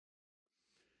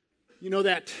You know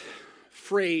that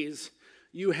phrase,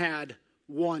 you had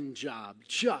one job,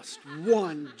 just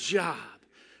one job,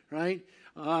 right?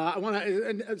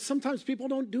 And sometimes people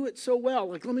don't do it so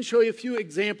well. Like, let me show you a few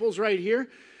examples right here.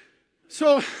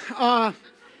 So,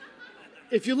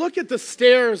 if you look at the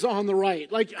stairs on the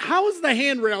right, like, how is the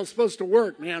handrail supposed to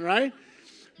work, man, right?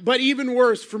 But even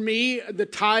worse, for me, the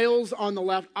tiles on the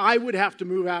left, I would have to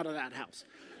move out of that house.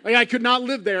 Like, I could not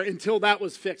live there until that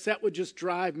was fixed. That would just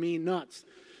drive me nuts.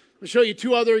 I'll show you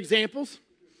two other examples.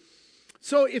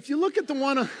 So if you look at the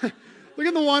one, look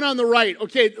at the one on the right.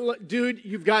 Okay, dude,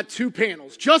 you've got two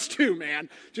panels. Just two, man.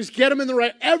 Just get them in the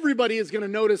right. Everybody is going to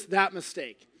notice that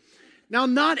mistake. Now,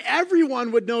 not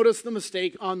everyone would notice the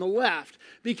mistake on the left,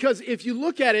 because if you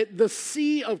look at it, the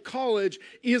C of college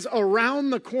is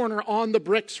around the corner on the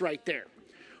bricks right there.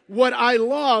 What I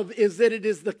love is that it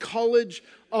is the College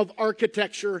of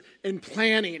Architecture and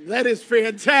Planning. That is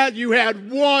fantastic. You had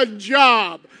one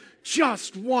job.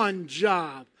 Just one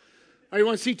job. All right, you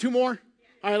want to see two more?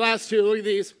 All right, last two. Look at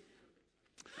these.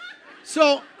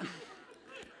 So,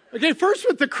 okay, first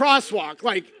with the crosswalk.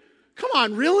 Like, come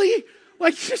on, really?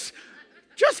 Like, just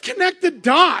connect the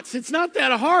dots. It's not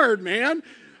that hard, man.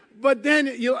 But then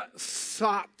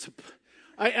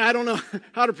I don't know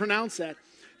how to pronounce that.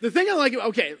 The thing I like,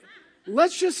 okay,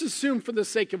 let's just assume for the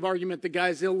sake of argument the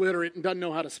guy's illiterate and doesn't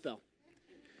know how to spell.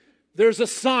 There's a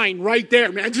sign right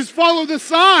there, man. Just follow the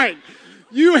sign.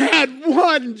 You had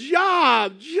one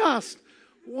job, just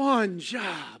one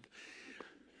job.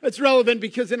 That's relevant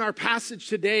because in our passage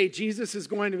today, Jesus is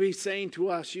going to be saying to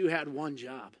us, you had one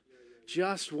job,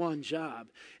 just one job.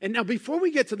 And now before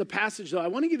we get to the passage, though, I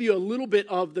want to give you a little bit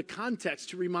of the context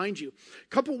to remind you. A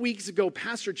couple weeks ago,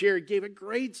 Pastor Jared gave a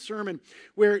great sermon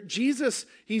where Jesus,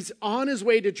 he's on his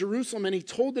way to Jerusalem, and he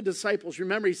told the disciples,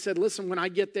 remember, he said, listen, when I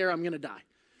get there, I'm going to die.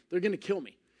 They're going to kill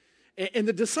me. And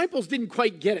the disciples didn't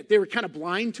quite get it. They were kind of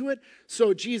blind to it.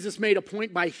 So Jesus made a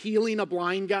point by healing a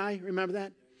blind guy. Remember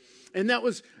that? And that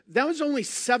was only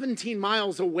 17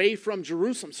 miles away from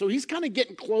Jerusalem. So he's kind of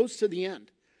getting close to the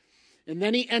end. And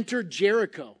then he entered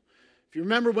Jericho. If you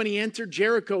remember when he entered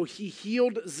Jericho, he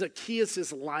healed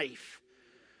Zacchaeus' life,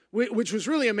 which was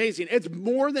really amazing. It's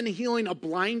more than healing a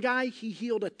blind guy. He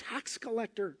healed a tax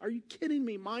collector. Are you kidding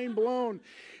me? Mind blown.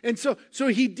 And so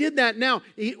he did that. Now,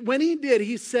 when he did,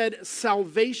 he said,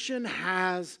 salvation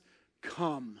has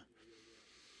come.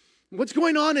 What's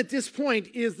going on at this point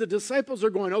is the disciples are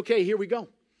going, okay, here we go.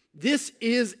 This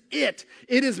is it.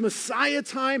 It is Messiah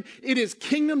time. It is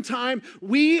kingdom time.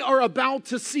 We are about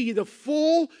to see the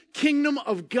full kingdom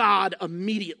of God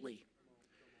immediately.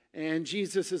 And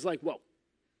Jesus is like, whoa.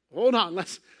 Hold on,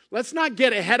 let's not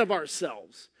get ahead of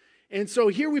ourselves. And so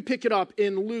here we pick it up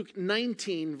in Luke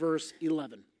 19, verse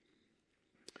 11.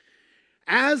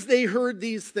 As they heard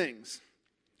these things,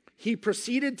 he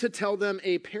proceeded to tell them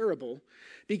a parable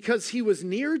because he was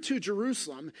near to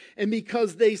Jerusalem and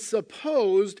because they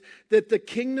supposed that the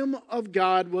kingdom of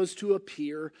God was to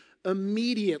appear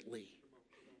immediately.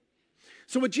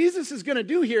 So what Jesus is going to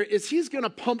do here is he's going to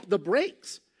pump the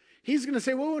brakes. He's going to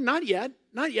say, well, not yet.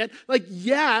 Not yet. Like,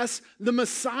 yes, the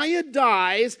Messiah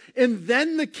dies and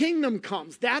then the kingdom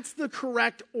comes. That's the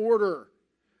correct order.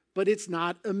 But it's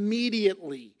not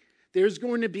immediately. There's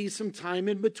going to be some time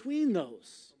in between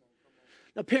those.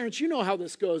 Now, parents, you know how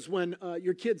this goes when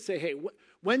your kids say, hey,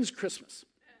 when's Christmas?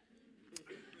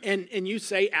 And you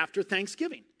say after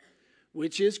Thanksgiving,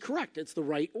 which is correct. It's the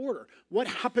right order. What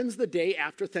happens the day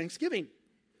after Thanksgiving?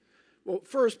 Well,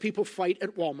 first, people fight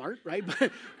at Walmart, right?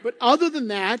 But other than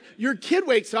that, your kid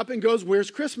wakes up and goes, where's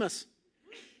Christmas?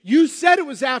 You said it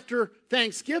was after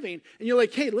Thanksgiving. And you're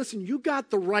like, hey, listen, you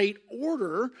got the right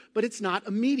order, but it's not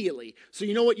immediately. So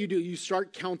you know what you do? You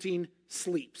start counting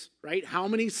sleeps, right? How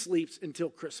many sleeps until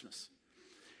Christmas?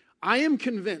 I am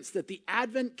convinced that the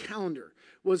Advent calendar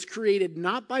was created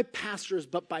not by pastors,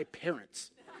 but by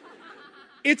parents.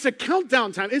 It's a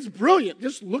countdown time. It's brilliant.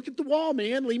 Just look at the wall,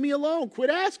 man. Leave me alone.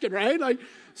 Quit asking, right?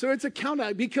 So it's a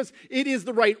countdown because it is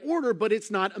the right order, but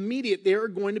it's not immediate. There are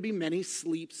going to be many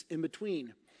sleeps in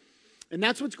between. And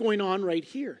that's what's going on right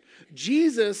here.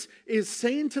 Jesus is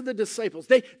saying to the disciples,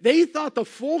 they thought the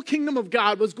full kingdom of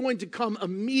God was going to come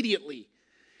immediately.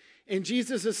 And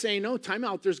Jesus is saying, no, time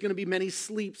out. There's going to be many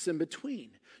sleeps in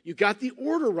between. You got the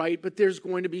order right, but there's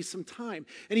going to be some time.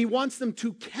 And he wants them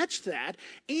to catch that,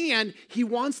 and he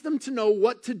wants them to know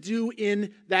what to do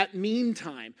in that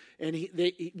meantime. And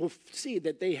he will see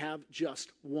that they have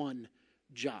just one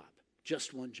job.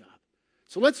 Just one job.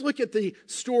 So let's look at the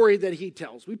story that he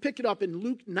tells. We pick it up in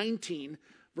Luke 19,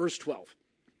 verse 12.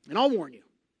 And I'll warn you,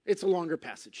 it's a longer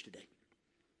passage today.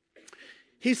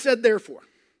 He said, therefore,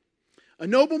 A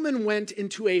nobleman went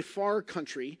into a far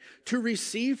country to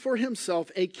receive for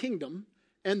himself a kingdom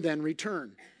and then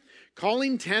return.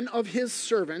 Calling 10 of his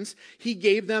servants, he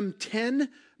gave them 10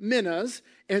 minas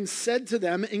and said to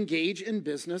them, engage in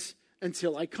business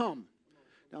until I come.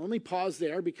 Now let me pause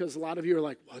there because a lot of you are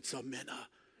like, what's a mina,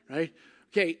 right?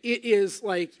 Okay,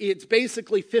 it's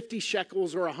basically 50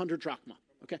 shekels or 100 drachma,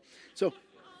 okay? So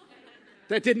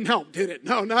that didn't help, did it?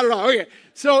 No, not at all. Okay,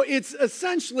 so it's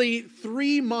essentially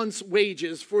 3 months'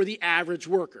 wages for the average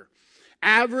worker.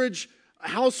 Average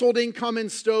household income in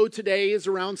Stowe today is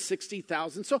around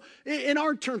 $60,000. So in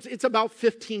our terms, it's about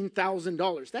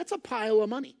 $15,000. That's a pile of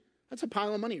money. That's a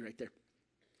pile of money right there.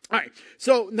 All right,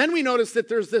 so then we notice that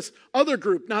there's this other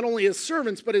group, not only his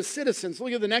servants, but his citizens.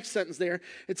 Look at the next sentence there.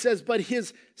 It says, but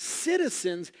his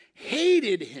citizens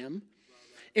hated him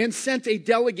and sent a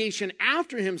delegation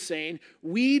after him saying,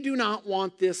 we do not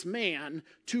want this man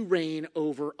to reign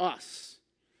over us.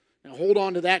 Now hold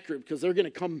on to that group because they're going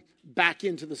to come back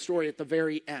into the story at the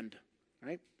very end,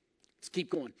 right? Let's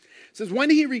keep going. It says, when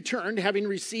he returned, having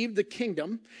received the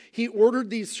kingdom, he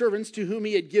ordered these servants to whom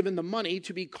he had given the money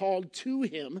to be called to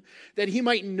him, that he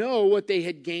might know what they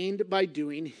had gained by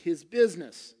doing his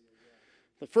business.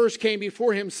 The first came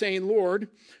before him, saying, Lord,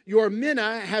 your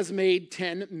mina has made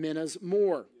 10 minas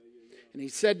more. And he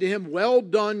said to him, well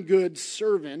done, good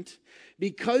servant.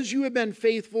 Because you have been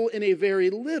faithful in a very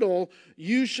little,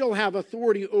 you shall have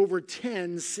authority over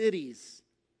 10 cities.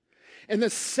 And the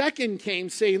second came,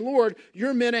 saying, Lord,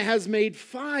 your mina has made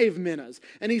 5 minas.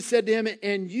 And he said to him,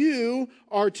 and you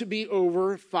are to be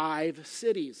over 5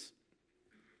 cities.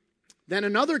 Then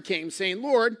another came, saying,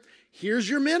 Lord, here's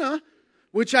your mina,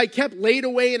 which I kept laid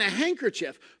away in a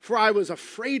handkerchief, for I was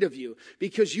afraid of you,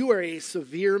 because you are a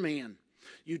severe man.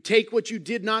 You take what you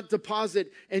did not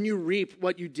deposit, and you reap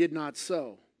what you did not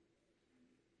sow.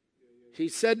 He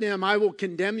said to him, I will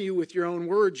condemn you with your own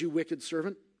words, you wicked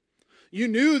servant. You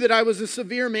knew that I was a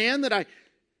severe man, that I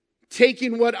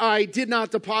taking what I did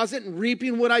not deposit and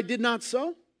reaping what I did not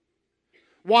sow.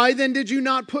 Why then did you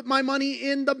not put my money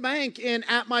in the bank, and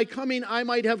at my coming I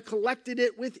might have collected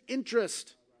it with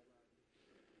interest?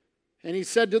 And he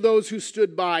said to those who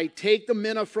stood by, take the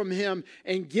mina from him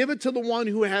and give it to the one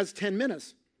who has 10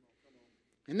 minas.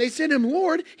 And they said to him,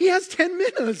 Lord, he has 10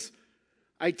 minas.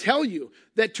 I tell you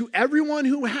that to everyone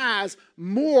who has,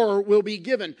 more will be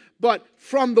given. But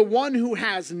from the one who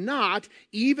has not,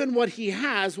 even what he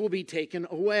has will be taken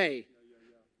away.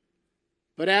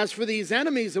 But as for these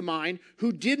enemies of mine,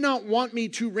 who did not want me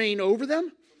to reign over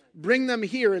them, bring them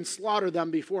here and slaughter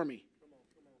them before me.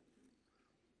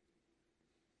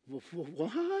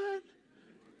 What?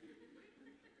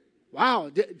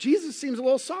 Wow, Jesus seems a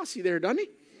little saucy there, doesn't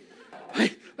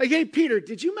he? Like, hey, Peter,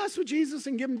 did you mess with Jesus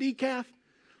and give him decaf?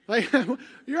 Like,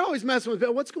 you're always messing with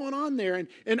what's going on there.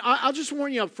 And I'll just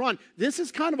warn you up front, this is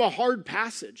kind of a hard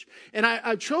passage. And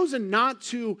I've chosen not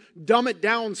to dumb it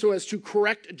down so as to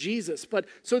correct Jesus.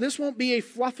 So this won't be a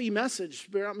fluffy message.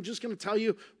 But I'm just going to tell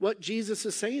you what Jesus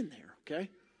is saying there, okay?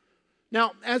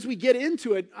 Now, as we get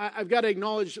into it, I've got to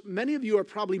acknowledge many of you are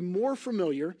probably more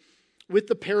familiar with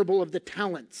the parable of the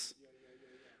talents.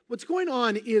 What's going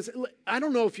on is, I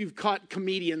don't know if you've caught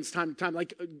comedians time to time,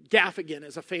 like Gaffigan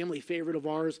is a family favorite of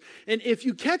ours. And if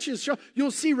you catch his show,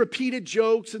 you'll see repeated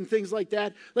jokes and things like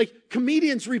that. Like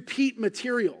comedians repeat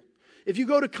material. If you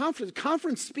go to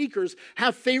conference speakers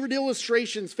have favorite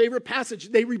illustrations, favorite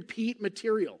passage, they repeat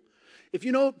material. If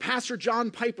you know Pastor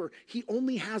John Piper, he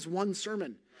only has one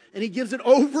sermon. And he gives it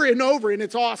over and over, and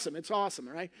it's awesome. It's awesome,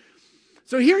 all right?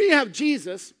 So here you have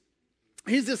Jesus.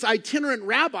 He's this itinerant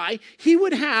rabbi. He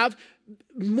would have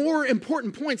more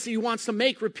important points that he wants to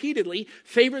make repeatedly,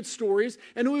 favorite stories.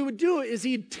 And what he would do is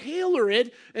he'd tailor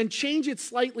it and change it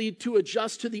slightly to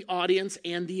adjust to the audience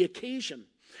and the occasion.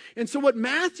 And so what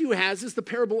Matthew has is the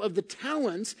parable of the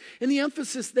talents. And the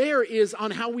emphasis there is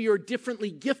on how we are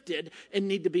differently gifted and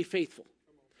need to be faithful.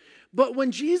 But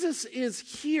when Jesus is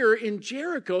here in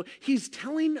Jericho, he's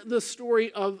telling the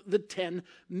story of the 10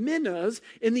 minas,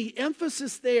 and the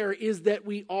emphasis there is that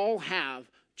we all have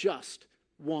just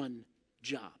one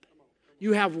job.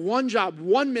 You have one job,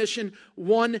 one mission,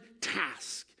 one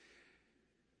task.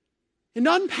 And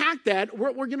to unpack that,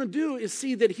 what we're going to do is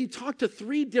see that he talked to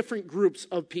 3 different groups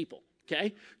of people,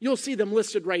 okay? You'll see them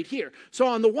listed right here. So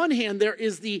on the one hand, there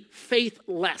is the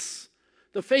faithless.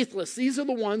 The faithless, these are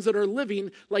the ones that are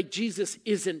living like Jesus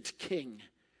isn't king.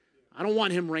 I don't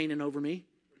want him reigning over me.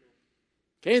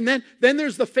 Okay, and then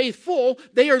there's the faithful.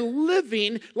 They are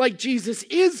living like Jesus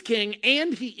is king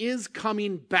and he is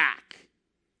coming back.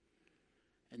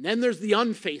 And then there's the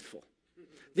unfaithful.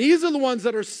 These are the ones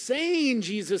that are saying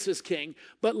Jesus is king,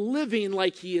 but living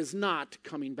like he is not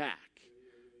coming back.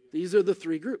 These are the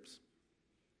three groups.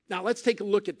 Now let's take a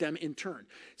look at them in turn.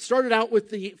 Started out with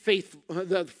the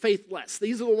faithless.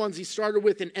 These are the ones he started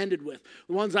with and ended with.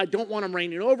 The ones I don't want them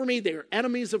reigning over me. They are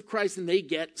enemies of Christ and they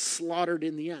get slaughtered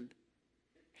in the end.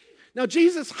 Now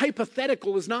Jesus'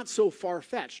 hypothetical is not so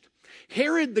far-fetched.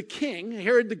 Herod the king,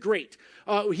 Herod the Great,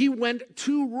 he went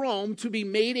to Rome to be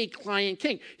made a client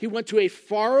king. He went to a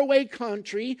faraway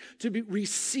country to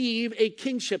receive a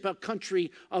kingship, a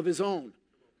country of his own.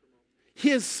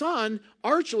 His son,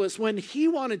 Archelaus, when he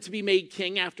wanted to be made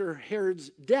king after Herod's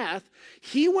death,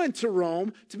 he went to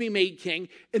Rome to be made king,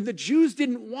 and the Jews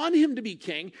didn't want him to be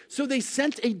king, so they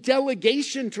sent a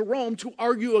delegation to Rome to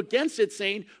argue against it,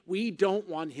 saying, we don't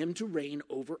want him to reign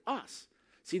over us.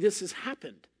 See, this has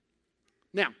happened.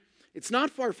 Now, it's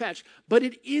not far-fetched, but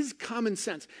it is common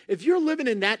sense. If you're living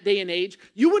in that day and age,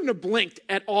 you wouldn't have blinked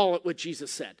at all at what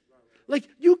Jesus said. Like,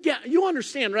 you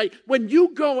understand, right? When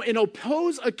you go and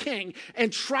oppose a king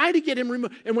and try to get him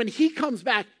removed, and when he comes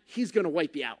back, he's going to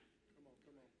wipe you out.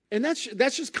 And that's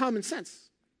just common sense.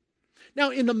 Now,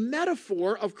 in the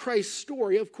metaphor of Christ's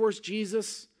story, of course,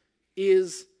 Jesus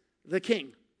is the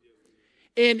king.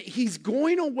 And he's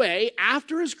going away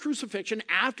after his crucifixion,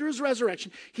 after his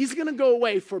resurrection. He's going to go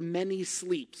away for many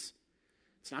sleeps.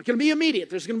 It's not going to be immediate.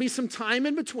 There's going to be some time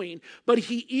in between. But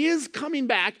he is coming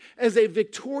back as a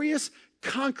victorious,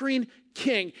 conquering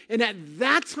king. And at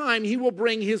that time, he will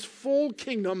bring his full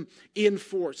kingdom in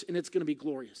force. And it's going to be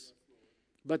glorious.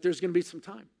 But there's going to be some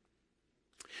time.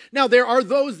 Now, there are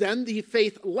those then, the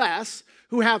faithless,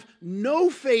 who have no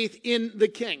faith in the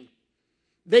king.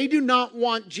 They do not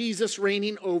want Jesus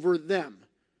reigning over them.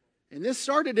 And this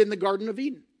started in the Garden of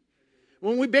Eden.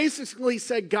 When we basically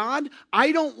said, God,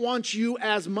 I don't want you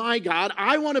as my God.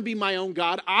 I want to be my own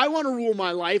God. I want to rule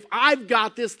my life. I've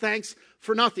got this. Thanks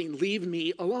for nothing. Leave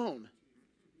me alone.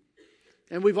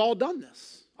 And we've all done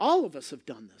this. All of us have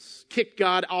done this. Kicked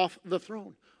God off the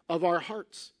throne of our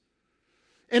hearts.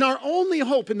 And our only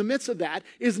hope in the midst of that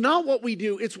is not what we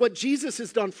do, it's what Jesus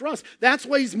has done for us. That's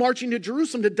why he's marching to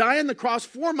Jerusalem to die on the cross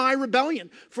for my rebellion,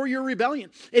 for your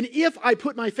rebellion. And if I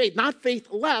put my faith, not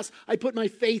faithless, I put my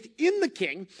faith in the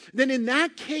king, then in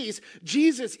that case,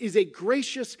 Jesus is a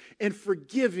gracious and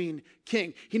forgiving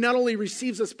king. He not only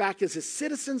receives us back as his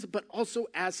citizens, but also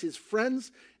as his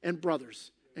friends and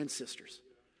brothers and sisters.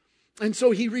 And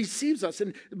so he receives us.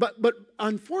 But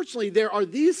unfortunately, there are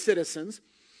these citizens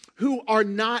who are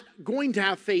not going to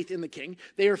have faith in the king.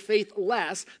 They are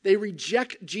faithless. They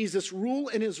reject Jesus' rule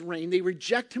and his reign. They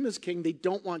reject him as king. They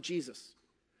don't want Jesus.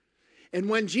 And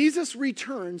when Jesus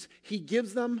returns, he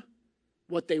gives them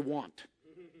what they want.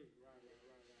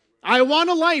 I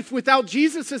want a life without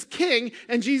Jesus as king.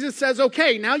 And Jesus says,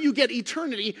 okay, now you get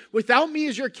eternity. Without me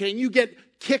as your king, you get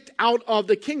kicked out of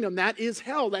the kingdom. That is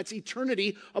hell. That's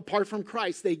eternity apart from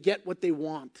Christ. They get what they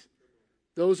want.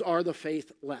 Those are the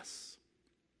faithless.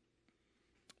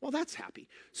 Well, that's happy.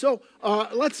 So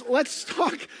let's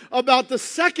talk about the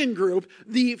second group,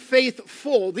 the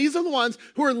faithful. These are the ones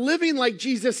who are living like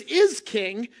Jesus is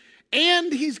king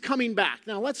and he's coming back.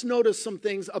 Now, let's notice some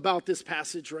things about this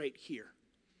passage right here.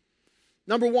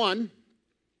 Number one,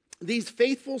 these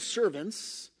faithful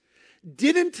servants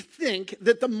didn't think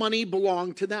that the money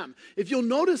belonged to them. If you'll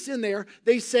notice in there,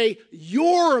 they say,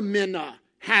 your mina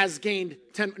has gained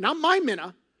 10, not my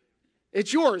mina.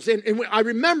 It's yours. And I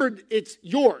remembered it's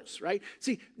yours, right?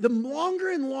 See, the longer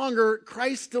and longer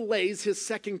Christ delays his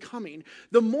second coming,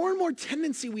 the more and more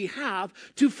tendency we have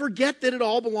to forget that it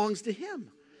all belongs to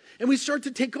him. And we start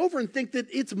to take over and think that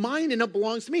it's mine and it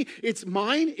belongs to me. It's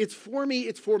mine, it's for me,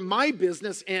 it's for my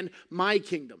business and my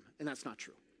kingdom. And that's not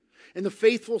true. And the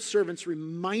faithful servants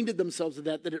reminded themselves of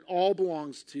that it all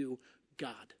belongs to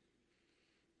God.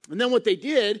 And then what they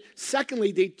did,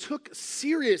 secondly, they took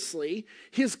seriously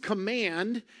his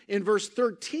command in verse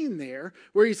 13 there,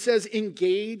 where he says,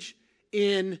 engage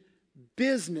in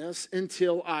business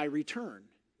until I return.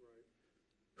 Right.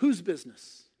 Whose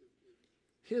business?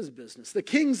 His business. The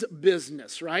king's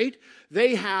business, right?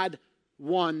 They had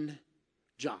one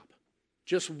job.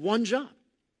 Just one job.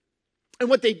 And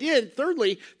what they did,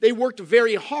 thirdly, they worked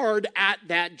very hard at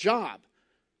that job.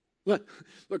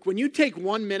 Look, when you take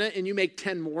 1 minute and you make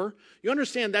 10 more, you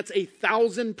understand that's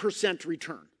 1,000%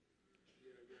 return.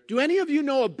 Do any of you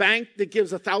know a bank that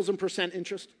gives 1,000%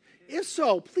 interest? If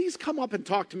so, please come up and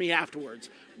talk to me afterwards.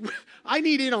 I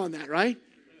need in on that, right?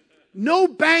 No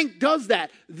bank does that.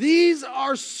 These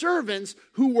are servants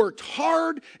who worked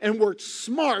hard and worked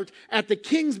smart at the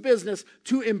king's business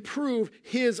to improve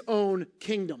his own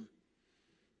kingdom.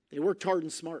 They worked hard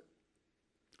and smart.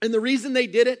 And the reason they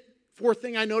did it, fourth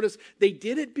thing I noticed, they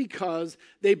did it because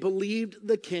they believed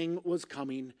the king was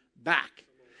coming back.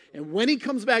 And when he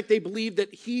comes back, they believe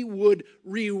that he would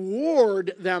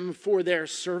reward them for their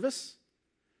service.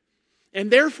 And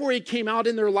therefore, it came out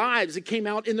in their lives. It came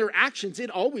out in their actions. It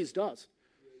always does.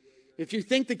 If you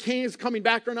think the king is coming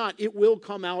back or not, it will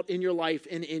come out in your life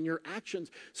and in your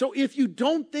actions. So if you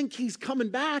don't think he's coming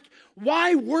back,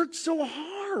 why work so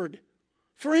hard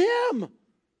for him?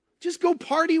 Just go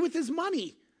party with his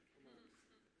money.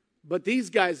 But these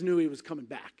guys knew he was coming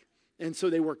back, and so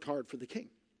they worked hard for the king.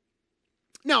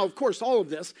 Now, of course, all of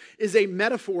this is a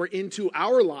metaphor into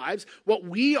our lives, what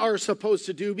we are supposed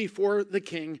to do before the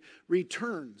king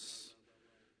returns.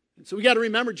 And so we got to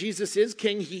remember, Jesus is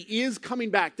king. He is coming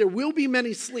back. There will be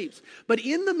many sleeps. But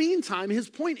in the meantime, his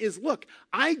point is, look,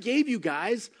 I gave you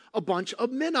guys a bunch of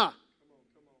minna.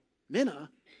 Minna?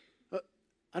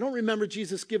 I don't remember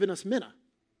Jesus giving us minna.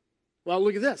 Well,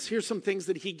 look at this. Here's some things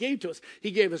that he gave to us.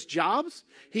 He gave us jobs.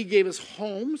 He gave us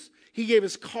homes. He gave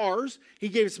us cars. He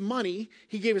gave us money.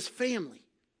 He gave us family.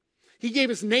 He gave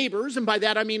us neighbors. And by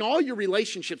that, I mean all your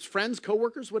relationships, friends,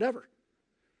 coworkers, whatever.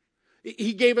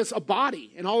 He gave us a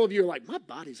body. And all of you are like, my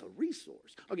body's a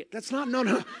resource. Okay, that's not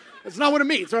That's not what it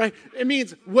means, all right? It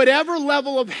means whatever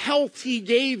level of health he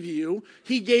gave you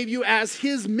as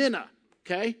his minna,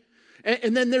 okay?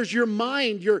 And then there's your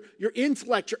mind, your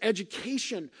intellect, your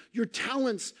education, your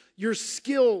talents, your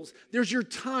skills. There's your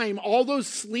time, all those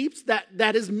sleeps,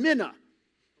 that is minna.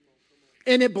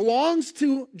 And it belongs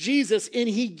to Jesus, and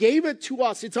he gave it to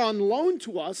us. It's on loan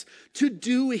to us to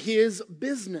do his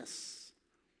business.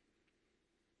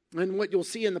 And what you'll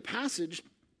see in the passage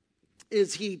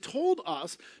is he told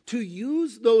us to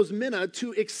use those minna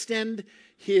to extend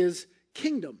his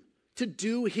kingdom, to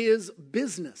do his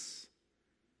business.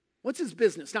 What's his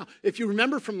business? Now, if you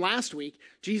remember from last week,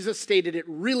 Jesus stated it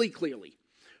really clearly.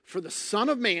 For the Son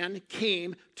of Man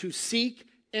came to seek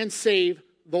and save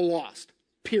the lost.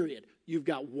 Period. You've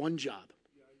got one job.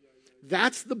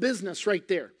 That's the business right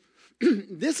there.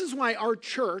 This is why our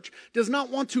church does not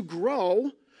want to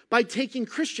grow by taking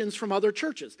Christians from other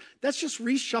churches. That's just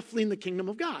reshuffling the kingdom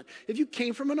of God. If you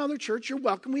came from another church, you're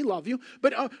welcome. We love you.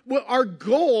 But our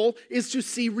goal is to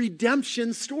see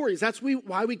redemption stories. That's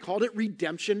why we called it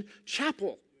Redemption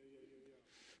Chapel.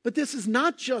 But this is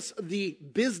not just the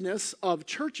business of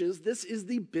churches. This is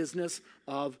the business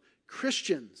of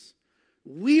Christians.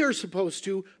 We are supposed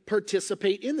to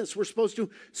participate in this. We're supposed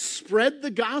to spread the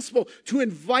gospel, to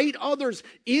invite others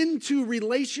into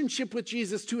relationship with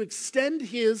Jesus, to extend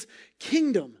his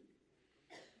kingdom.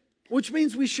 Which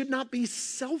means we should not be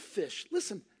selfish.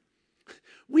 Listen,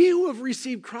 we who have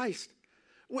received Christ,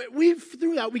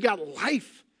 through that we got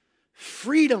life,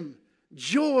 freedom,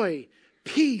 joy,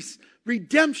 peace,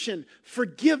 redemption,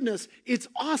 forgiveness. It's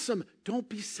awesome. Don't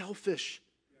be selfish.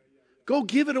 Go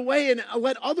give it away and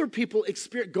let other people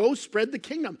experience. Go spread the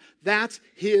kingdom. That's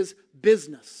his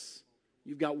business.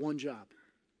 You've got one job.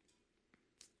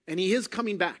 And he is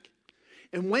coming back.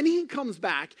 And when he comes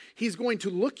back, he's going to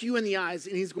look you in the eyes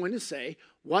and he's going to say,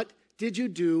 what did you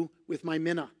do with my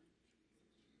minna?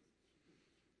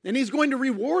 And he's going to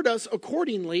reward us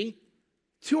accordingly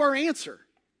to our answer.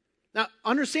 Now,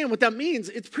 understand what that means.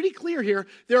 It's pretty clear here.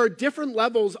 There are different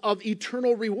levels of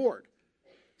eternal reward.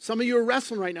 Some of you are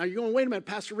wrestling right now. You're going, wait a minute,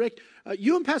 Pastor Rick.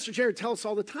 You and Pastor Jared tell us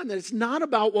all the time that it's not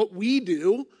about what we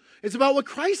do. It's about what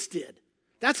Christ did.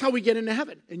 That's how we get into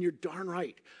heaven. And you're darn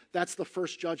right. That's the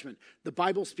first judgment. The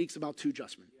Bible speaks about two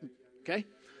judgments. Okay?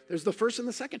 There's the first and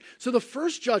the second. So the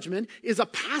first judgment is a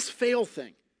pass-fail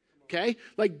thing. Okay?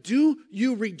 Like, do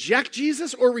you reject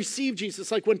Jesus or receive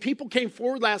Jesus? Like when people came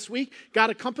forward last week, got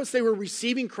a compass, they were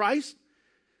receiving Christ.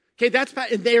 Okay,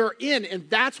 and they are in, and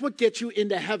that's what gets you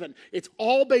into heaven. It's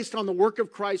all based on the work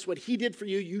of Christ, what he did for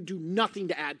you. You do nothing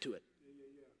to add to it.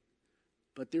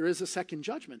 But there is a second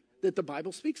judgment that the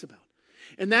Bible speaks about.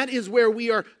 And that is where we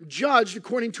are judged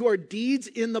according to our deeds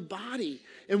in the body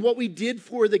and what we did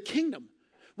for the kingdom.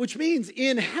 Which means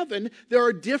in heaven, there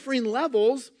are differing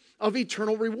levels of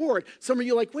eternal reward. Some of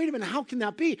you are like, wait a minute, how can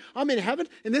that be? I'm in heaven,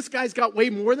 and this guy's got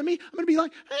way more than me. I'm going to be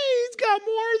like, hey, he's got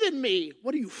more than me.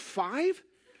 What are you, 5?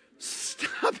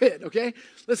 Stop it, okay?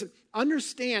 Listen,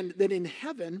 understand that in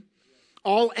heaven,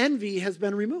 all envy has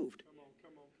been removed.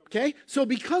 Okay? So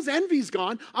because envy's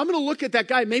gone, I'm going to look at that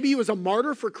guy. Maybe he was a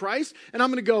martyr for Christ, and I'm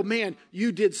going to go, man,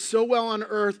 you did so well on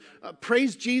earth.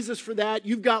 Praise Jesus for that.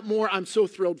 You've got more. I'm so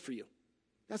thrilled for you.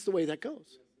 That's the way that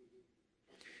goes.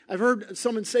 I've heard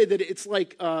someone say that it's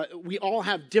like we all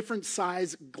have different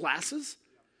size glasses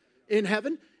in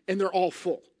heaven, and they're all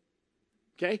full.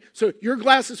 Okay, so your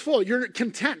glass is full. You're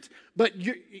content, but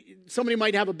somebody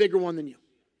might have a bigger one than you.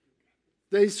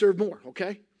 They serve more,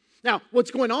 okay? Now,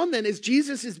 what's going on then is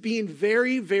Jesus is being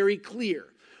very, very clear.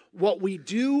 What we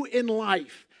do in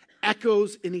life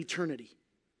echoes in eternity.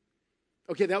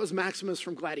 Okay, that was Maximus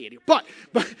from Gladiator. But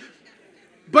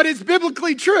it's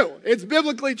biblically true. It's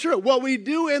biblically true. What we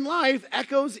do in life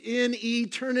echoes in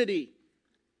eternity.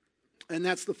 And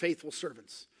that's the faithful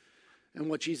servants and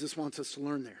what Jesus wants us to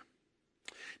learn there.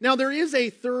 Now, there is a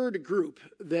third group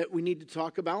that we need to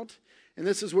talk about, and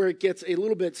this is where it gets a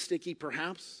little bit sticky,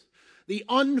 perhaps. The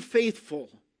unfaithful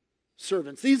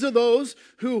servants. These are those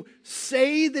who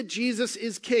say that Jesus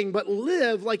is king, but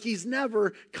live like he's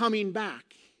never coming back.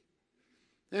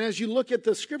 And as you look at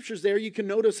the scriptures there, you can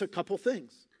notice a couple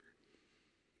things.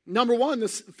 Number one,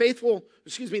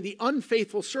 the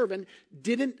unfaithful servant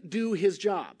didn't do his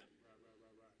job.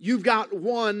 You've got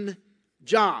one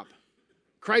job.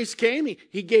 Christ came,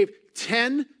 he gave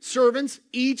 10 servants,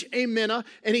 each a mina,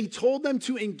 and he told them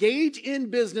to engage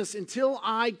in business until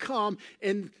I come,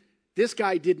 and this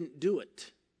guy didn't do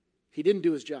it. He didn't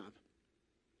do his job.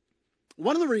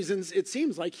 One of the reasons, it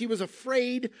seems like, he was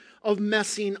afraid of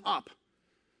messing up.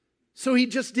 So he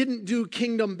just didn't do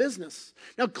kingdom business.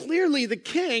 Now, clearly, the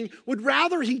king would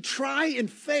rather he try and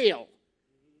fail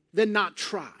than not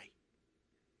try.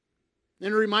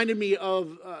 And it reminded me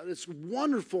of this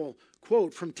wonderful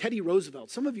quote from Teddy Roosevelt.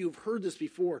 Some of you have heard this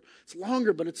before. It's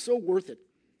longer, but it's so worth it.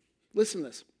 Listen to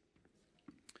this.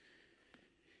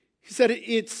 He said,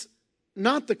 it's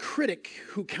not the critic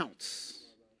who counts,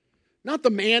 not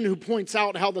the man who points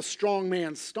out how the strong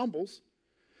man stumbles,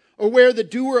 or where the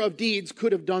doer of deeds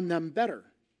could have done them better.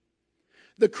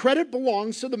 The credit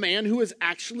belongs to the man who is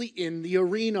actually in the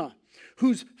arena,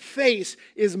 whose face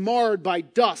is marred by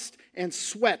dust and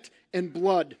sweat and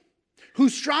blood, who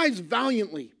strives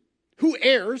valiantly, who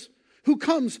errs, who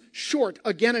comes short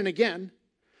again and again,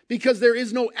 because there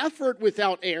is no effort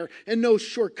without error and no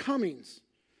shortcomings,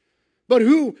 but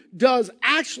who does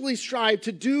actually strive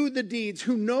to do the deeds,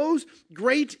 who knows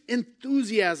great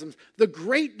enthusiasms, the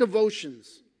great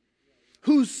devotions,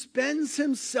 who spends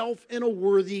himself in a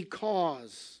worthy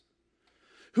cause,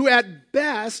 who at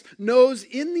best knows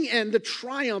in the end the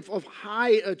triumph of high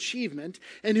achievement,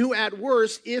 and who at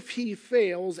worst, if he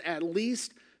fails, at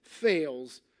least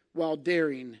fails while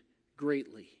daring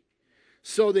greatly,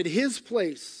 so that his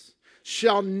place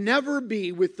shall never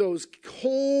be with those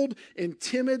cold and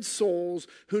timid souls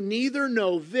who neither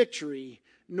know victory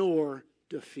nor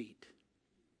defeat.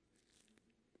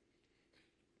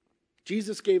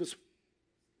 Jesus gave us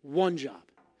one job.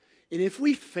 And if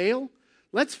we fail,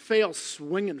 let's fail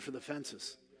swinging for the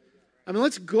fences. I mean,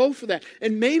 let's go for that.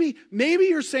 And maybe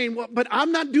you're saying, well, but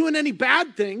I'm not doing any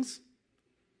bad things.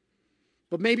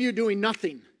 But maybe you're doing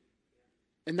nothing.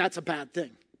 And that's a bad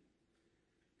thing.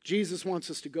 Jesus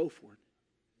wants us to go for it.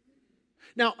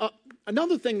 Now,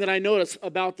 another thing that I notice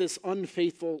about this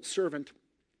unfaithful servant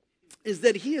is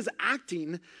that he is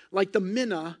acting like the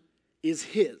mina is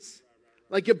his,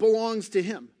 like it belongs to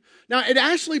him. Now, it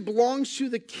actually belongs to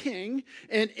the king,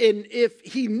 and if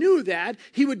he knew that,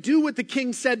 he would do what the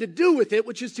king said to do with it,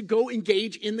 which is to go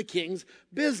engage in the king's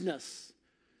business.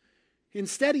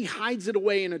 Instead, he hides it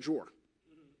away in a drawer.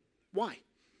 Why?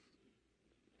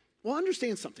 Well,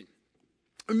 understand something.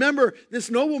 Remember, this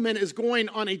nobleman is going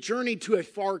on a journey to a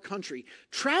far country.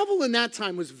 Travel in that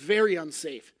time was very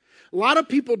unsafe. A lot of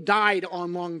people died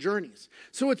on long journeys.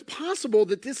 So it's possible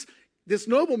that this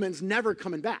nobleman's never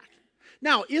coming back.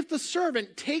 Now, if the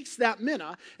servant takes that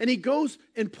mina and he goes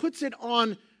and puts it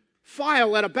on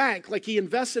file at a bank, like he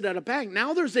invested at a bank,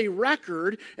 now there's a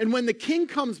record, and when the king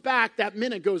comes back, that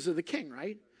mina goes to the king,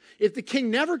 right? If the king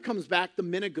never comes back, the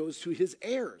mina goes to his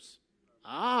heirs.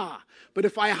 But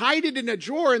if I hide it in a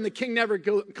drawer and the king never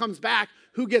comes back,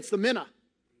 who gets the mina?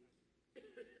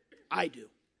 I do.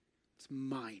 It's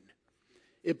mine.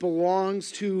 It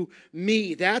belongs to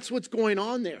me. That's what's going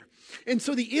on there. And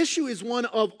so the issue is one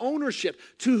of ownership.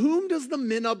 To whom does the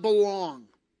mina belong?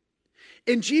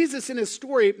 And Jesus in his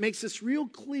story makes this real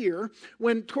clear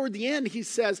when toward the end he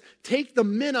says, take the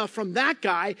mina from that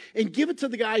guy and give it to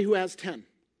the guy who has 10.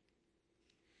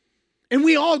 And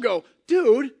we all go,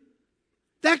 dude,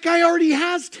 that guy already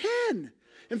has 10.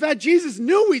 In fact, Jesus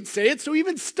knew we'd say it, so he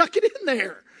even stuck it in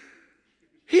there.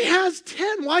 He has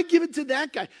 10. Why give it to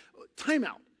that guy? Time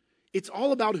out. It's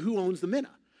all about who owns the mina.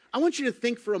 I want you to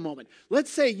think for a moment.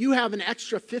 Let's say you have an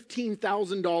extra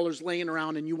 $15,000 laying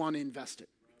around and you want to invest it.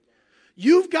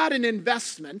 You've got an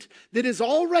investment that is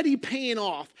already paying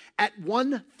off at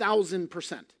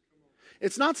 1,000%.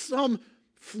 It's not some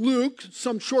fluke,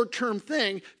 some short-term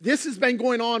thing. This has been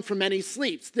going on for many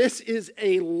sleeps. This is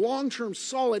a long-term,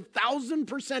 solid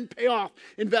 1,000% payoff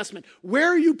investment. Where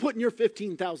are you putting your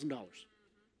 $15,000?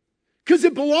 Because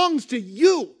it belongs to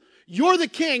you. You're the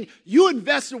king. You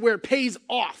invest it where it pays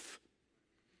off.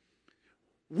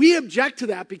 We object to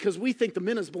that because we think the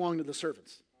minas belong to the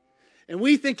servants. And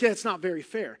we think that's not very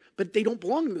fair. But they don't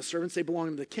belong to the servants, they belong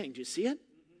to the king. Do you see it?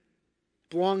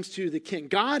 Belongs to the king.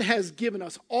 God has given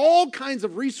us all kinds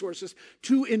of resources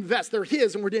to invest. They're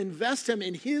his, and we're to invest them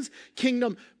in his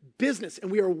kingdom business.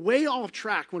 And we are way off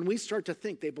track when we start to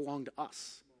think they belong to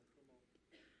us.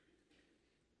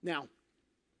 Now,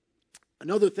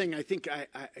 another thing I think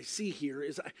I see here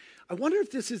is I wonder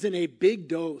if this is in a big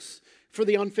dose for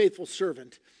the unfaithful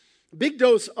servant. A big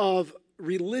dose of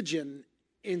religion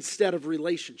instead of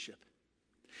relationship.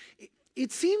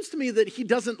 It seems to me that he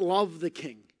doesn't love the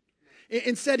king.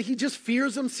 Instead, he just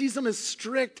fears him, sees him as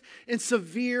strict and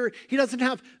severe. He doesn't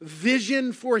have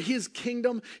vision for his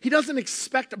kingdom. He doesn't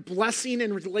expect a blessing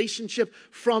and relationship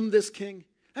from this king.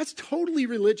 That's totally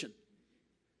religion.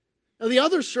 Now, the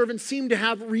other servants seem to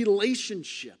have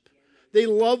relationship. They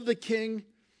love the king.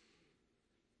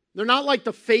 They're not like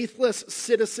the faithless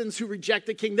citizens who reject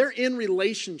the king. They're in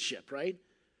relationship, right?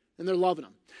 And they're loving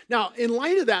him. Now, in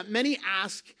light of that, many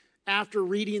ask, after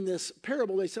reading this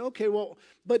parable, they say, okay, well,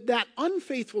 but that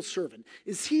unfaithful servant,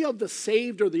 is he of the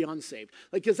saved or the unsaved?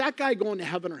 Like, is that guy going to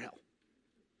heaven or hell?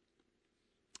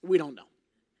 We don't know.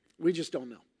 We just don't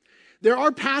know. There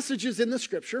are passages in the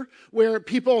scripture where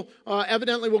people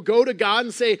evidently will go to God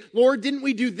and say, Lord, didn't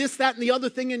we do this, that, and the other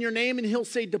thing in your name? And he'll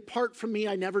say, depart from me,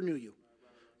 I never knew you.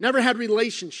 Never had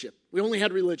relationship. We only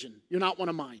had religion. You're not one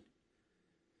of mine.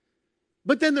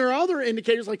 But then there are other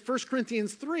indicators like 1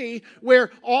 Corinthians 3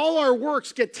 where all our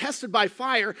works get tested by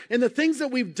fire and the things that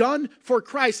we've done for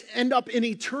Christ end up in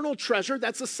eternal treasure.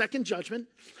 That's the second judgment.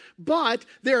 But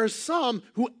there are some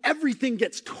who everything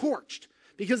gets torched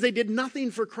because they did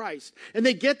nothing for Christ. And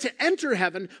they get to enter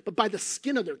heaven, but by the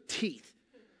skin of their teeth.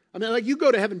 I mean, like you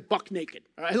go to heaven buck naked.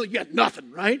 All right? Like you got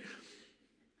nothing, right?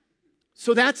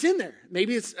 So that's in there.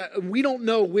 Maybe it's, we don't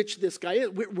know which this guy is.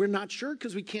 We're not sure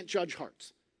because we can't judge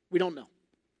hearts. We don't know.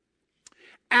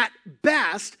 At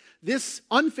best, this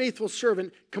unfaithful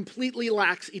servant completely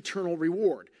lacks eternal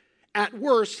reward. At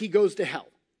worst, he goes to hell.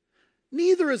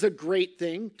 Neither is a great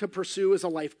thing to pursue as a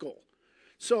life goal.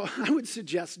 So I would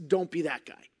suggest don't be that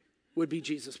guy, would be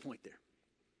Jesus' point there.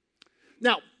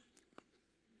 Now,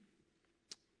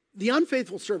 the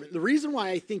unfaithful servant, the reason why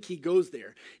I think he goes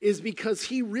there is because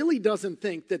he really doesn't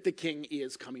think that the king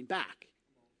is coming back.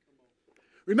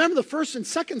 Remember, the first and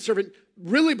second servant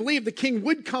really believed the king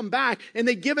would come back and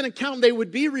they'd give an account, they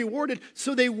would be rewarded,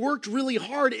 so they worked really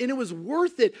hard and it was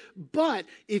worth it. But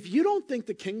if you don't think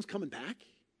the king's coming back,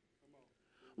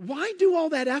 why do all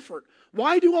that effort?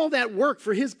 Why do all that work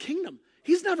for his kingdom?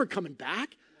 He's never coming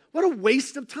back. What a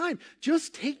waste of time.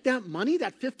 Just take that money,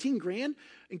 that 15 grand,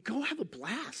 and go have a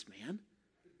blast, man.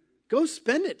 Go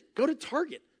spend it. Go to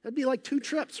Target. That'd be like 2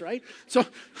 trips, right? So...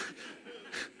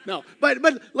 No, but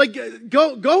like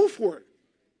go for it.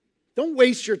 Don't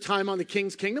waste your time on the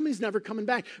king's kingdom. He's never coming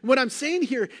back. What I'm saying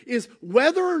here is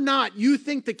whether or not you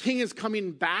think the king is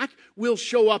coming back will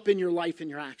show up in your life and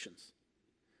your actions.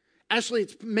 Actually,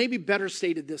 it's maybe better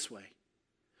stated this way.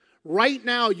 Right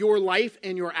now, your life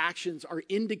and your actions are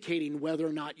indicating whether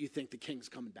or not you think the king's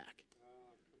coming back.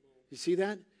 You see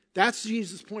that? That's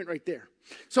Jesus' point right there.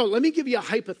 So let me give you a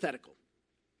hypothetical.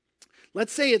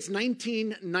 Let's say it's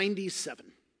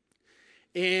 1997,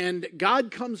 and God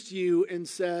comes to you and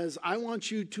says, I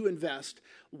want you to invest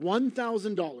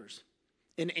 $1,000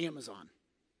 in Amazon.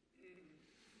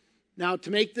 Now, to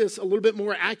make this a little bit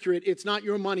more accurate, it's not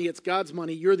your money, it's God's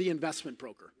money. You're the investment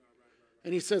broker.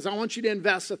 And he says, I want you to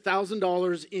invest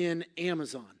 $1,000 in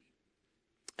Amazon.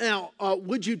 Now,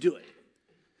 would you do it?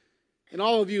 And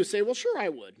all of you say, well, sure I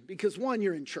would, because one,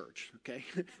 you're in church, okay?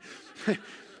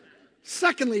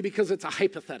 Secondly, because it's a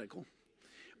hypothetical.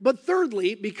 But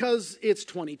thirdly, because it's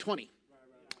 2020.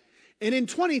 And in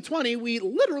 2020, we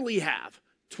literally have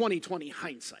 2020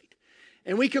 hindsight.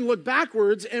 And we can look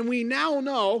backwards and we now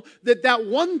know that $1,000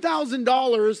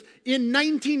 in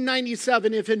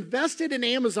 1997, if invested in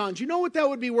Amazon, do you know what that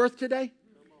would be worth today?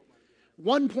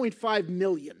 1.5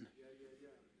 million.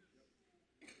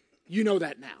 You know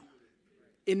that now.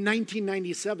 In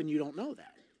 1997, you don't know that.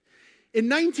 In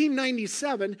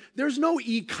 1997, there's no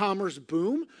e-commerce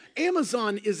boom.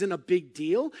 Amazon isn't a big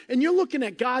deal. And you're looking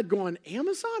at God going,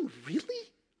 Amazon, really?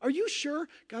 Are you sure?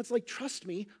 God's like, trust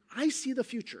me, I see the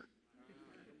future.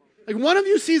 Like one of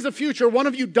you sees the future, one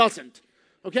of you doesn't.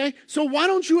 Okay? So why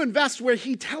don't you invest where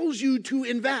he tells you to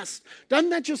invest? Doesn't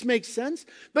that just make sense?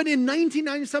 But in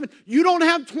 1997, you don't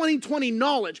have 2020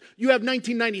 knowledge. You have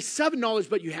 1997 knowledge,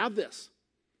 but you have this.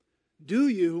 Do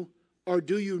you or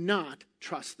do you not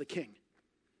trust the king?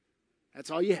 That's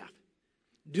all you have.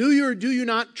 Do you or do you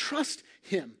not trust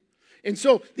him? And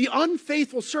so the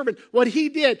unfaithful servant, what he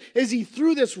did is he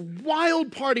threw this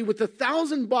wild party with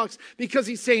 $1,000 because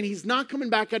he's saying he's not coming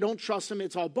back. I don't trust him.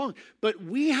 It's all bunk. But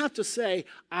we have to say,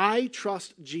 I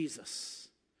trust Jesus.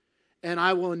 And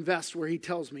I will invest where he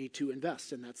tells me to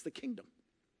invest. And that's the kingdom.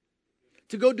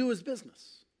 To go do his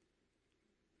business.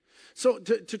 So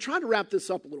to try to wrap this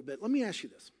up a little bit, let me ask you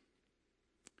this.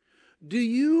 Do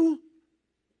you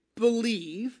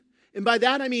believe, and by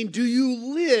that I mean, do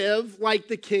you live like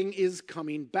the king is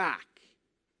coming back?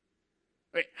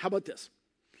 All right, how about this?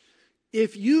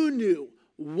 If you knew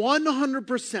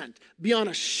 100% beyond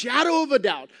a shadow of a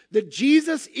doubt that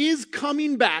Jesus is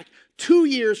coming back 2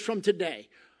 years from today,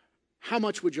 how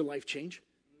much would your life change?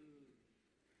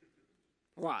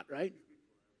 A lot, right?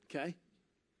 Okay.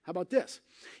 How about this?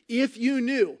 If you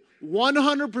knew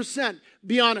 100%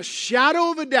 beyond a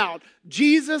shadow of a doubt,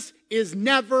 Jesus is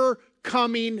never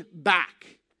coming back,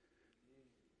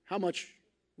 how much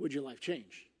would your life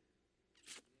change?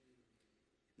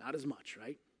 Not as much,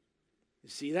 right? You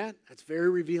see that? That's very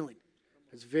revealing.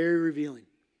 That's very revealing.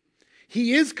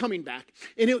 He is coming back,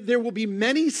 and there will be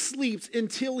many sleeps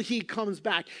until he comes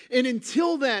back. And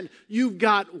until then, you've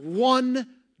got one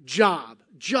job,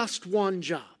 just one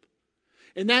job.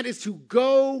 And that is to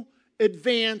go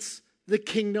advance the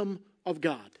kingdom of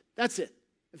God. That's it.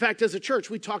 In fact, as a church,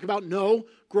 we talk about know,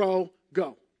 grow,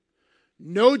 go.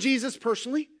 Know Jesus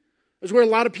personally. That's where a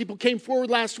lot of people came forward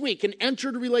last week and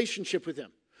entered a relationship with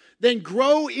him. Then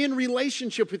grow in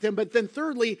relationship with him. But then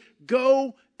thirdly,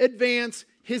 go advance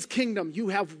his kingdom. You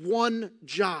have one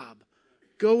job.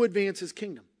 Go advance his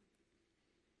kingdom.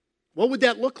 What would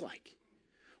that look like?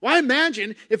 Well, I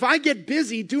imagine if I get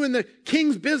busy doing the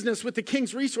king's business with the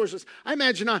king's resources, I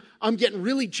imagine I'm getting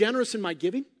really generous in my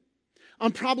giving.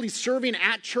 I'm probably serving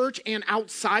at church and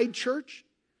outside church.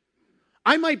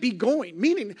 I might be going,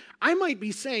 meaning I might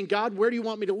be saying, God, where do you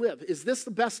want me to live? Is this the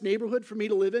best neighborhood for me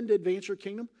to live in to advance your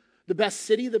kingdom? The best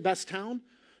city, the best town?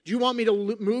 Do you want me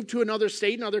to move to another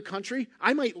state, another country?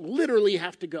 I might literally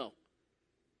have to go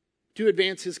to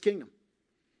advance his kingdom.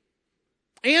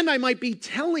 And I might be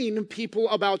telling people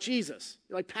about Jesus.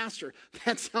 You're like, Pastor,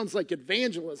 that sounds like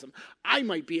evangelism. I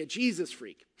might be a Jesus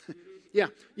freak. Yeah,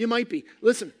 you might be.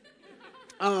 Listen,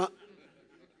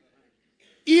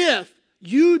 if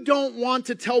you don't want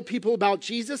to tell people about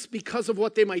Jesus because of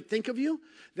what they might think of you,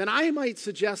 then I might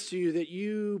suggest to you that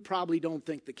you probably don't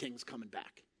think the king's coming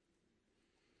back.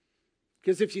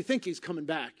 Because if you think he's coming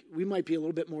back, we might be a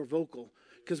little bit more vocal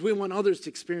because we want others to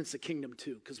experience the kingdom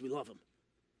too because we love him.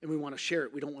 And we want to share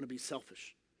it. We don't want to be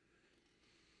selfish.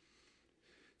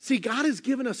 See, God has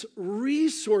given us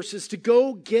resources to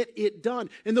go get it done.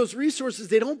 And those resources,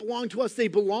 they don't belong to us. They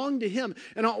belong to him.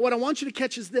 And what I want you to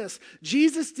catch is this.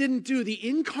 Jesus didn't do the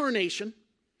incarnation,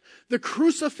 the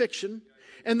crucifixion,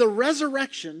 and the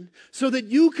resurrection so that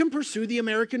you can pursue the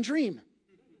American dream.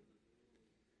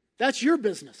 That's your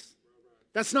business.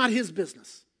 That's not his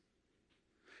business.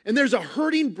 And there's a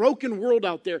hurting, broken world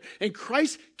out there. And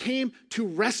Christ came to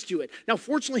rescue it. Now,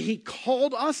 fortunately, he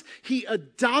called us. He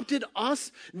adopted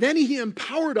us. Then he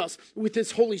empowered us with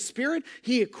his Holy Spirit.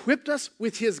 He equipped us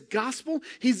with his gospel.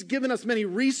 He's given us many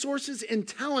resources and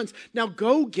talents. Now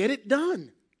go get it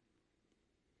done.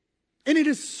 And it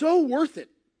is so worth it.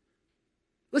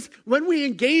 Listen, when we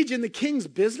engage in the king's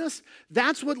business,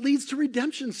 that's what leads to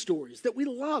redemption stories that we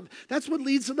love. That's what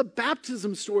leads to the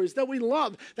baptism stories that we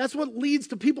love. That's what leads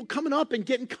to people coming up and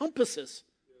getting compasses.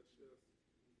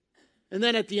 And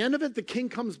then at the end of it, the king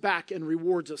comes back and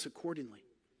rewards us accordingly.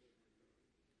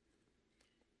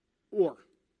 Or,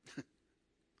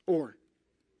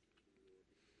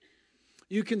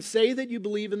 you can say that you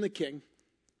believe in the king,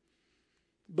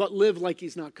 but live like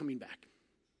he's not coming back.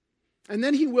 And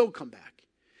then he will come back.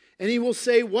 And he will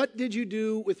say, what did you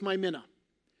do with my minna?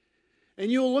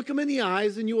 And you will look him in the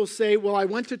eyes and you will say, well, I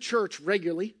went to church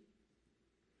regularly.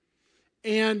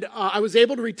 And I was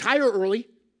able to retire early.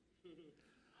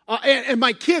 And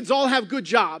my kids all have good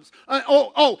jobs.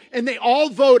 And they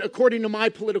all vote according to my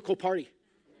political party.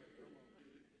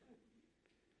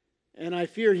 And I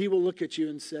fear he will look at you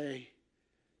and say,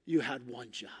 you had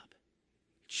one job.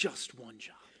 Just one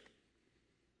job.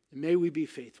 And may we be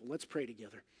faithful. Let's pray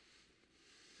together.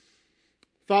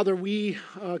 Father, we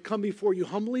come before you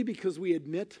humbly because we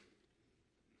admit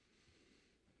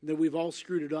that we've all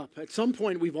screwed it up. At some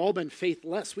point, we've all been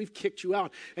faithless. We've kicked you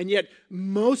out. And yet,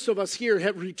 most of us here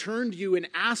have returned to you and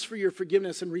asked for your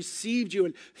forgiveness and received you.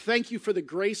 And thank you for the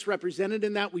grace represented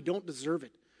in that. We don't deserve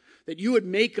it. That you would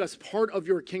make us part of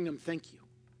your kingdom. Thank you.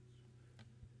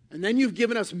 And then you've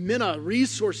given us minna,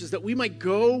 resources, that we might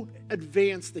go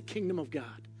advance the kingdom of God.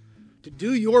 To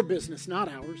do your business, not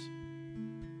ours.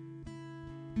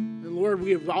 And And Lord,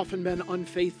 we have often been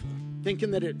unfaithful,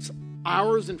 thinking that it's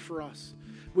ours and for us.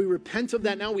 We repent of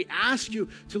that now. We ask you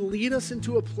to lead us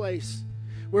into a place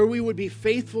where we would be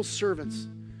faithful servants,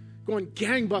 going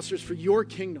gangbusters for your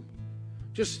kingdom,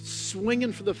 just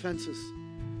swinging for the fences,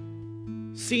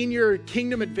 seeing your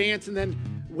kingdom advance and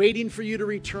then waiting for you to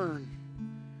return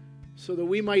so that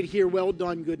we might hear, well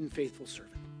done, good and faithful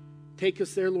servant. Take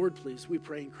us there, Lord, please. We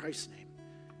pray in Christ's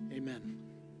name. Amen.